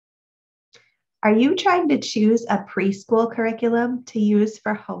Are you trying to choose a preschool curriculum to use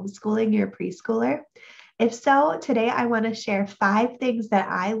for homeschooling your preschooler? If so, today I want to share 5 things that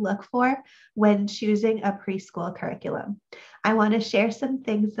I look for when choosing a preschool curriculum. I want to share some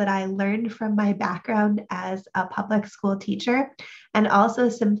things that I learned from my background as a public school teacher, and also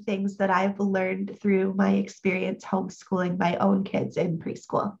some things that I've learned through my experience homeschooling my own kids in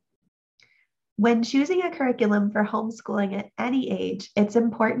preschool. When choosing a curriculum for homeschooling at any age, it's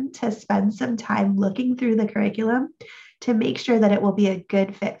important to spend some time looking through the curriculum to make sure that it will be a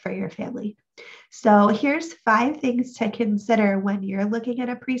good fit for your family. So here's 5 things to consider when you're looking at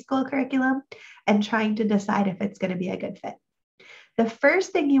a preschool curriculum and trying to decide if it's going to be a good fit. The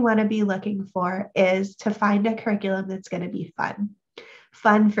first thing you want to be looking for is to find a curriculum that's going to be fun.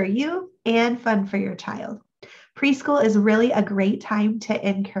 Fun for you and fun for your child. Preschool is really a great time to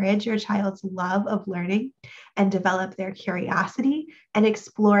encourage your child's love of learning and develop their curiosity and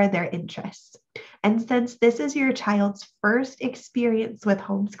explore their interests. And since this is your child's first experience with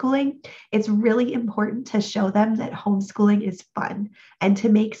homeschooling, it's really important to show them that homeschooling is fun and to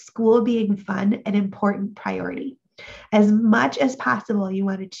make school being fun an important priority. As much as possible, you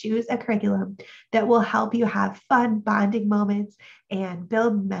want to choose a curriculum that will help you have fun bonding moments and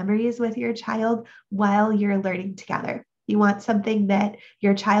build memories with your child while you're learning together. You want something that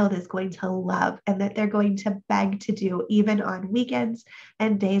your child is going to love and that they're going to beg to do even on weekends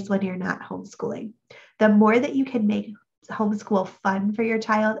and days when you're not homeschooling. The more that you can make homeschool fun for your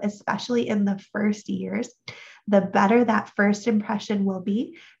child, especially in the first years, the better that first impression will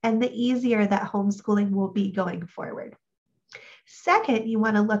be and the easier that homeschooling will be going forward. Second, you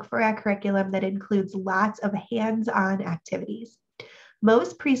want to look for a curriculum that includes lots of hands-on activities.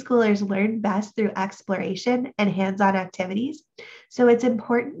 Most preschoolers learn best through exploration and hands-on activities, so it's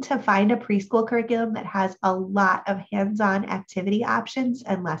important to find a preschool curriculum that has a lot of hands-on activity options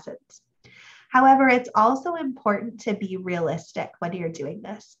and lessons. However, it's also important to be realistic when you're doing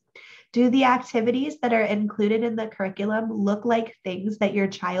this. Do the activities that are included in the curriculum look like things that your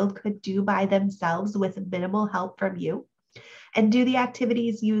child could do by themselves with minimal help from you? And do the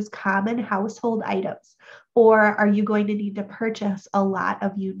activities use common household items? Or are you going to need to purchase a lot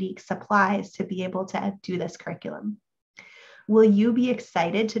of unique supplies to be able to do this curriculum? Will you be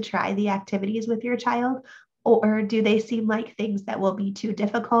excited to try the activities with your child? Or do they seem like things that will be too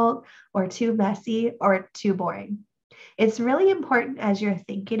difficult or too messy or too boring? It's really important as you're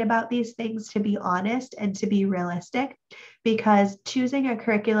thinking about these things to be honest and to be realistic, because choosing a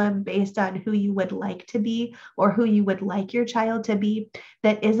curriculum based on who you would like to be or who you would like your child to be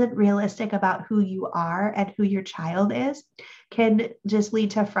that isn't realistic about who you are and who your child is can just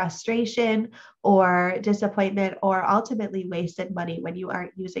lead to frustration or disappointment or ultimately wasted money when you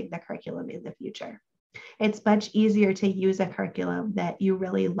aren't using the curriculum in the future. It's much easier to use a curriculum that you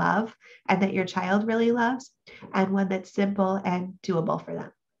really love and that your child really loves, and one that's simple and doable for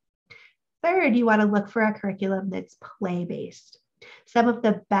them. Third, you want to look for a curriculum that's play-based. Some of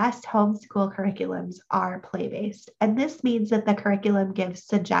the best homeschool curriculums are play-based, and this means that the curriculum gives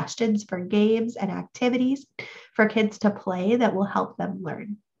suggestions for games and activities for kids to play that will help them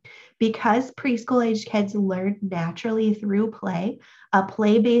learn. Because preschool age kids learn naturally through play, a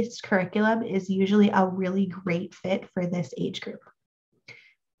play-based curriculum is usually a really great fit for this age group.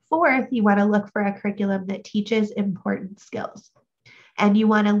 Fourth, you want to look for a curriculum that teaches important skills. And you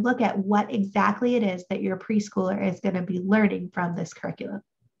want to look at what exactly it is that your preschooler is going to be learning from this curriculum.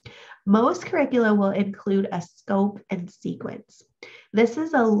 Most curricula will include a scope and sequence. This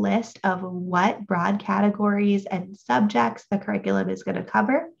is a list of what broad categories and subjects the curriculum is going to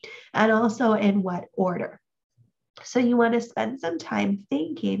cover, and also in what order. So you want to spend some time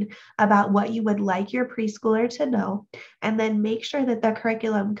thinking about what you would like your preschooler to know, and then make sure that the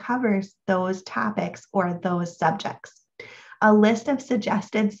curriculum covers those topics or those subjects. A list of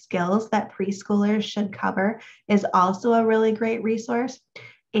suggested skills that preschoolers should cover is also a really great resource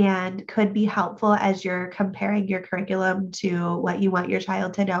and could be helpful as you're comparing your curriculum to what you want your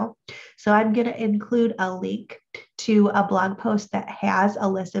child to know. So I'm going to include a link to a blog post that has a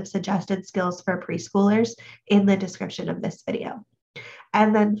list of suggested skills for preschoolers in the description of this video.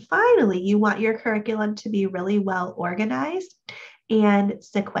 And then finally, you want your curriculum to be really well organized and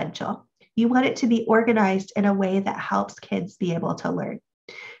sequential. You want it to be organized in a way that helps kids be able to learn.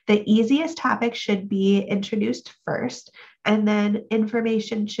 The easiest topics should be introduced first, and then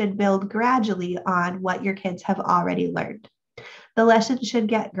information should build gradually on what your kids have already learned. The lesson should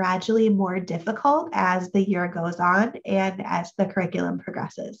get gradually more difficult as the year goes on and as the curriculum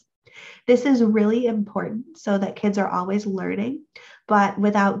progresses. This is really important so that kids are always learning, but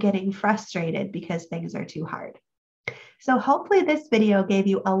without getting frustrated because things are too hard. So hopefully this video gave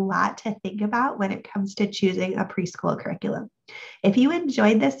you a lot to think about when it comes to choosing a preschool curriculum. If you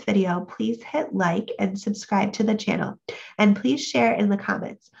enjoyed this video, please hit like and subscribe to the channel. And please share in the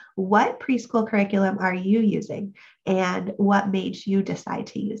comments, what preschool curriculum are you using and what made you decide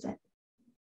to use it?